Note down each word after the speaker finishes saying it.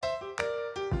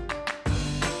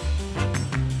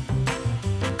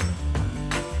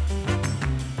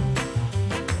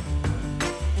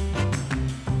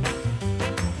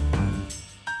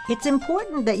It's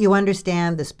important that you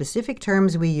understand the specific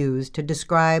terms we use to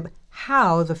describe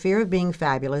how the fear of being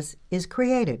fabulous is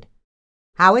created,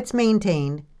 how it's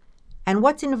maintained, and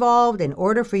what's involved in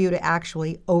order for you to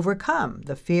actually overcome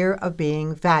the fear of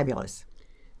being fabulous.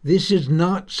 This is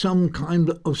not some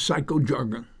kind of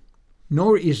psycho-jargon,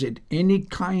 nor is it any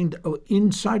kind of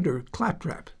insider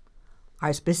claptrap.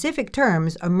 Our specific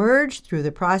terms emerge through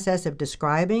the process of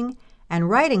describing and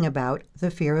writing about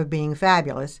the fear of being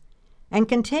fabulous, and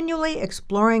continually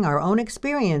exploring our own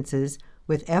experiences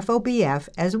with FOBF,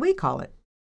 as we call it.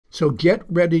 So get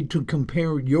ready to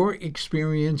compare your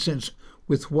experiences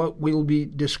with what we'll be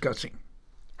discussing.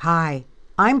 Hi,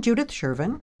 I'm Judith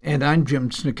Shervin. And I'm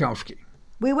Jim Snikowski.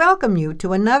 We welcome you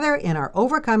to another in our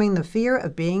Overcoming the Fear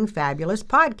of Being Fabulous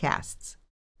podcasts.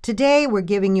 Today, we're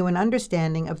giving you an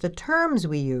understanding of the terms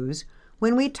we use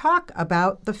when we talk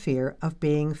about the fear of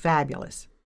being fabulous.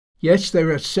 Yes, there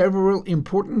are several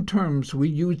important terms we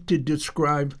use to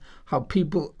describe how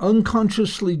people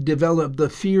unconsciously develop the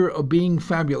fear of being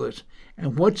fabulous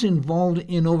and what's involved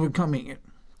in overcoming it.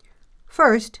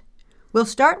 First, we'll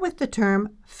start with the term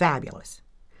fabulous,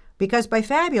 because by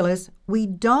fabulous, we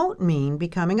don't mean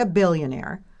becoming a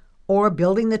billionaire or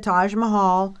building the Taj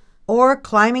Mahal or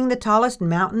climbing the tallest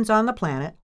mountains on the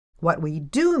planet. What we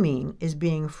do mean is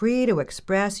being free to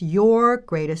express your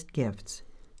greatest gifts,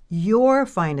 your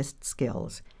finest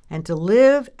skills, and to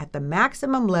live at the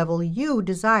maximum level you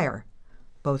desire,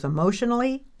 both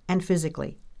emotionally and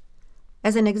physically.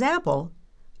 As an example,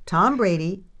 Tom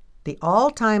Brady, the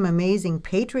all-time amazing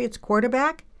Patriots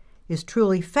quarterback, is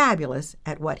truly fabulous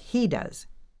at what he does.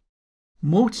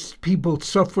 Most people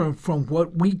suffer from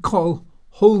what we call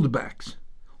holdbacks.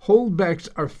 Holdbacks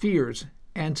are fears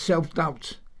and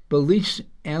self-doubts, beliefs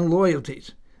and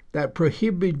loyalties that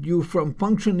prohibit you from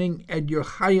functioning at your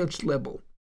highest level.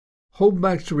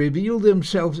 Holdbacks reveal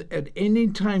themselves at any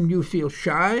time you feel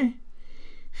shy,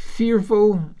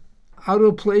 fearful, out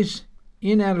of place,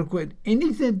 inadequate,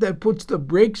 anything that puts the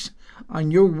brakes on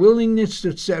your willingness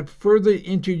to step further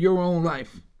into your own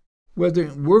life, whether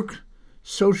in work,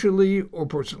 socially, or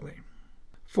personally.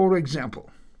 For example,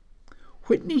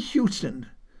 Whitney Houston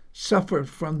suffered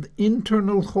from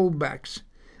internal holdbacks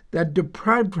that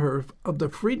deprived her of the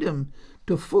freedom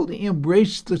to fully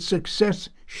embrace the success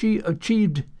she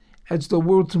achieved as the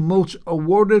world's most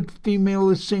awarded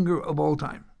female singer of all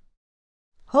time.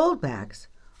 Holdbacks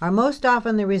are most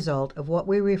often the result of what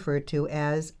we refer to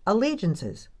as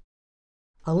allegiances.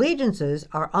 Allegiances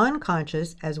are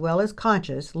unconscious as well as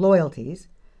conscious loyalties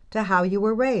to how you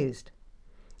were raised.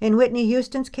 In Whitney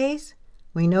Houston's case,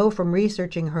 we know from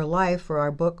researching her life for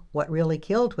our book, What Really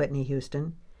Killed Whitney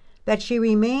Houston, that she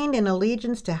remained in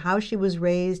allegiance to how she was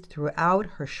raised throughout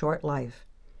her short life,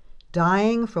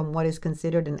 dying from what is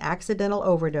considered an accidental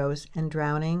overdose and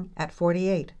drowning at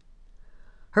 48.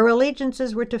 Her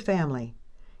allegiances were to family,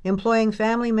 employing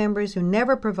family members who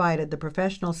never provided the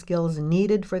professional skills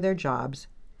needed for their jobs,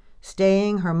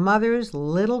 staying her mother's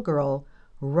little girl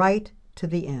right to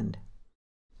the end.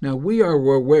 Now, we are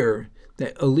aware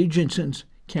that allegiances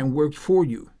can work for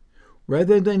you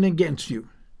rather than against you.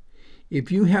 If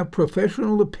you have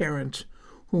professional parents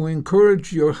who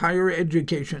encourage your higher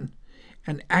education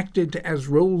and acted as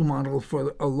role model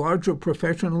for a larger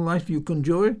professional life you can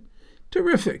enjoy,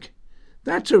 terrific.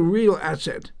 That's a real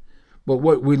asset. But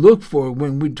what we look for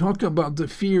when we talk about the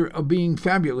fear of being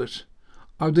fabulous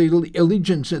are the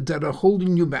allegiances that are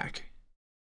holding you back.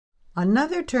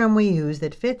 Another term we use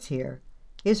that fits here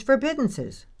is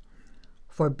forbiddances.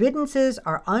 Forbiddances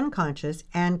are unconscious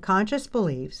and conscious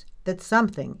beliefs that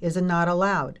something is not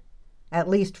allowed, at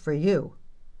least for you.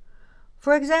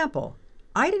 For example,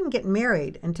 I didn't get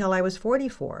married until I was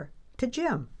 44 to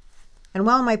Jim. And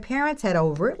while my parents had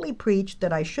overtly preached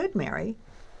that I should marry,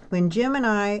 when Jim and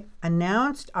I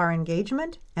announced our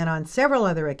engagement and on several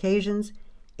other occasions,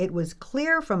 it was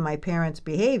clear from my parents'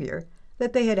 behavior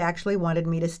that they had actually wanted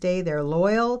me to stay their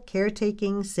loyal,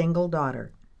 caretaking single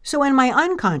daughter. So in my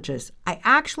unconscious, I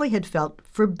actually had felt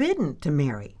forbidden to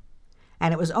marry.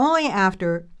 And it was only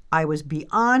after I was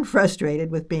beyond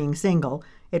frustrated with being single,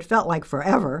 it felt like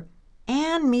forever,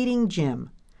 and meeting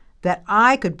Jim, that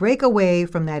I could break away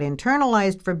from that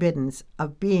internalized forbiddance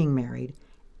of being married.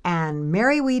 And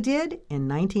marry we did in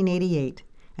 1988.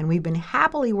 And we've been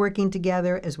happily working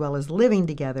together as well as living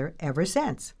together ever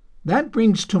since. That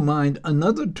brings to mind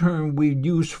another term we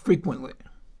use frequently,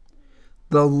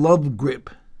 the love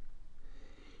grip.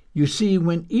 You see,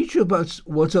 when each of us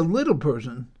was a little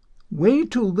person, way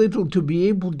too little to be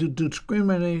able to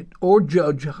discriminate or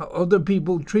judge how other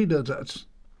people treated us,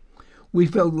 we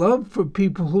felt love for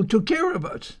people who took care of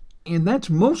us. And that's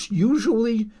most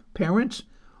usually parents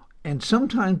and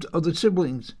sometimes other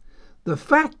siblings. The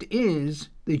fact is,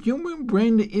 the human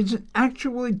brain isn't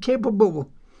actually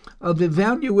capable of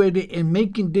evaluating and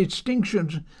making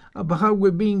distinctions about how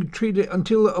we're being treated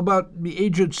until about the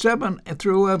age of 7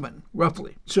 through 11,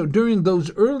 roughly. So during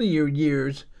those earlier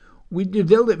years, we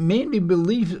develop mainly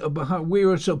beliefs about how we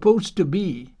are supposed to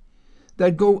be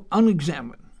that go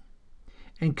unexamined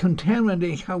and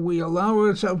contaminate how we allow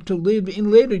ourselves to live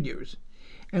in later years.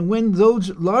 And when those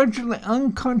largely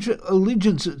unconscious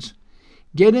allegiances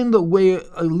get in the way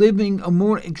of living a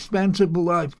more expansive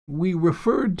life, we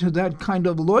refer to that kind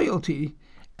of loyalty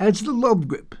as the love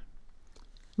grip.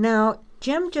 Now,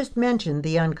 Jim just mentioned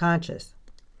the unconscious,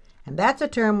 and that's a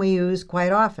term we use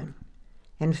quite often.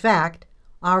 In fact,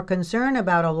 our concern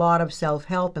about a lot of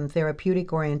self-help and therapeutic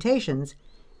orientations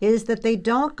is that they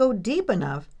don't go deep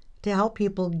enough to help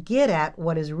people get at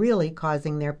what is really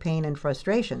causing their pain and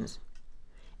frustrations.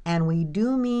 And we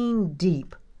do mean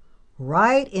deep,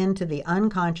 right into the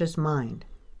unconscious mind.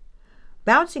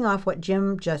 Bouncing off what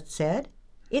Jim just said,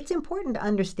 it's important to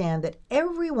understand that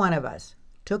every one of us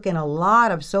took in a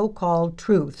lot of so-called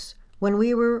truths when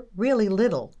we were really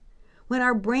little, when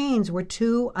our brains were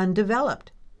too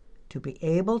undeveloped to be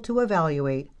able to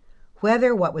evaluate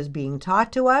whether what was being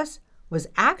taught to us was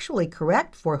actually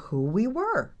correct for who we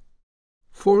were.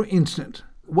 For instance,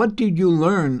 what did you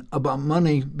learn about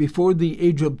money before the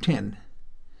age of 10?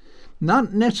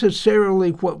 Not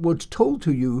necessarily what was told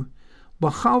to you, but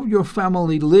how your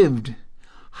family lived,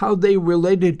 how they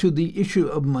related to the issue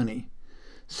of money.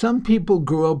 Some people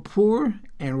grow up poor,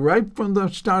 and right from the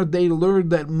start they learn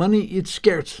that money is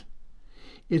scarce.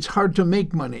 It's hard to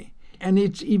make money, and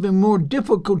it's even more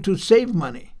difficult to save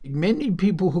money. Many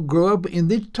people who grow up in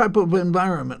this type of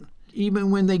environment,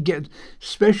 even when they get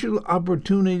special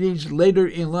opportunities later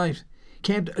in life,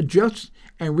 can't adjust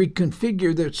and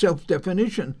reconfigure their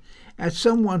self-definition as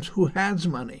someone who has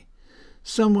money,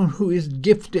 someone who is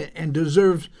gifted and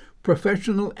deserves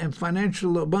professional and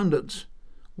financial abundance.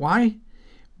 Why?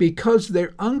 Because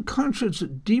their unconscious,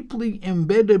 deeply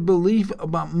embedded belief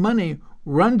about money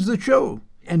runs the show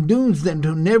and dooms them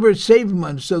to never save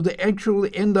money, so they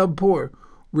actually end up poor,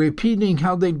 repeating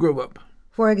how they grew up.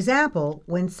 For example,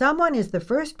 when someone is the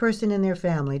first person in their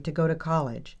family to go to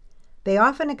college, they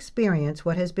often experience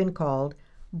what has been called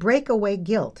breakaway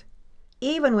guilt,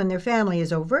 even when their family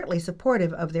is overtly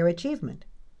supportive of their achievement.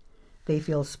 They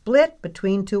feel split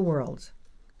between two worlds.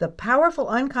 The powerful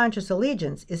unconscious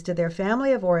allegiance is to their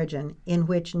family of origin in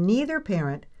which neither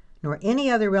parent nor any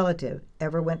other relative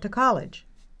ever went to college.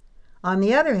 On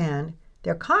the other hand,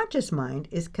 their conscious mind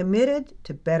is committed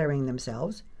to bettering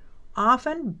themselves,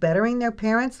 often bettering their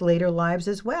parents' later lives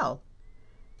as well.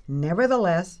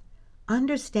 Nevertheless,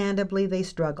 understandably, they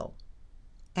struggle.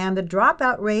 And the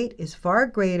dropout rate is far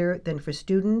greater than for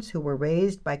students who were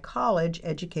raised by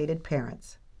college-educated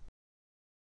parents.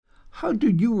 How do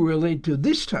you relate to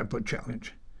this type of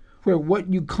challenge, where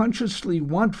what you consciously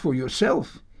want for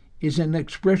yourself is an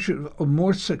expression of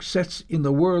more success in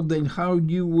the world than how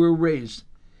you were raised?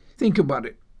 Think about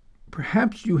it.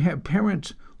 Perhaps you have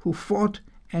parents who fought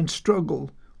and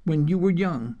struggled when you were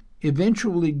young,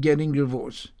 eventually getting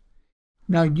divorced.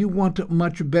 Now you want a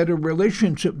much better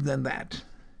relationship than that.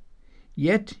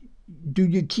 Yet, do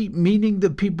you keep meeting the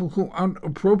people who aren't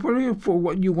appropriate for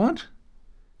what you want?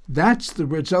 That's the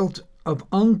result of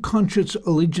unconscious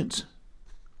allegiance.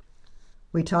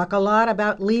 We talk a lot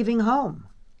about leaving home.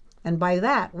 And by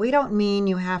that, we don't mean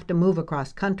you have to move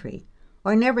across country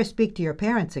or never speak to your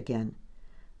parents again.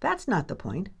 That's not the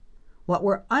point. What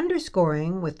we're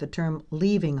underscoring with the term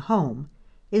leaving home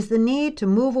is the need to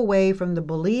move away from the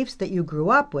beliefs that you grew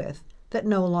up with that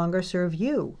no longer serve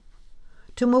you,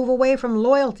 to move away from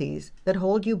loyalties that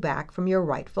hold you back from your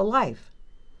rightful life.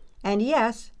 And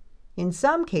yes, in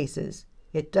some cases,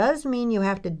 it does mean you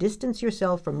have to distance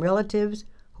yourself from relatives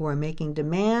who are making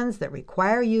demands that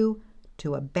require you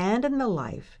to abandon the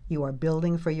life you are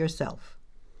building for yourself.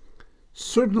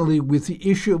 Certainly with the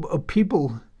issue of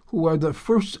people who are the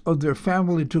first of their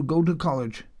family to go to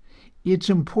college, it's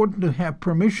important to have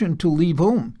permission to leave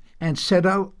home and set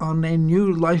out on a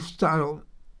new lifestyle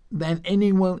than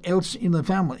anyone else in the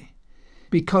family.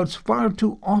 Because far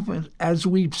too often, as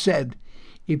we've said,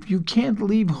 if you can't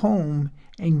leave home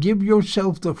and give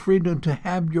yourself the freedom to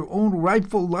have your own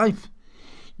rightful life,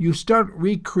 you start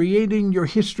recreating your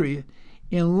history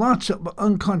in lots of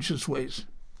unconscious ways.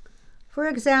 For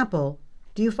example,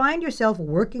 do you find yourself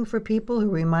working for people who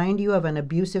remind you of an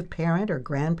abusive parent or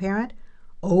grandparent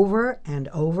over and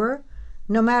over,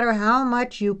 no matter how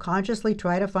much you consciously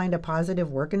try to find a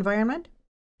positive work environment?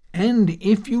 And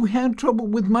if you had trouble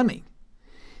with money,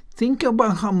 think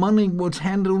about how money was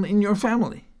handled in your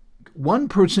family. One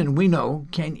person we know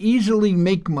can easily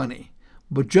make money,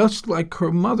 but just like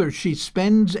her mother, she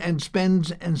spends and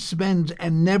spends and spends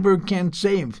and never can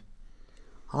save.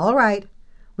 All right,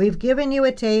 we've given you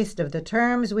a taste of the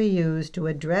terms we use to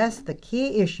address the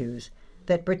key issues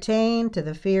that pertain to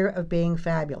the fear of being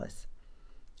fabulous.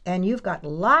 And you've got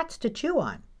lots to chew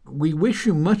on. We wish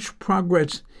you much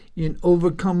progress in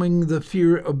overcoming the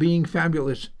fear of being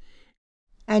fabulous.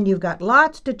 And you've got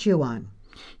lots to chew on.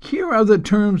 Here are the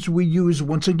terms we use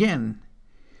once again.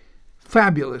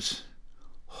 Fabulous,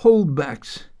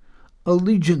 holdbacks,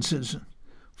 allegiances,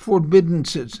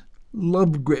 forbiddances,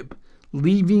 love grip,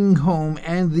 leaving home,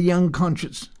 and the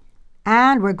unconscious.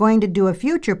 And we're going to do a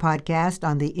future podcast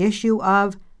on the issue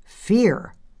of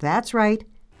fear. That's right,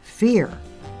 fear.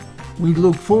 We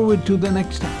look forward to the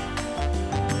next time.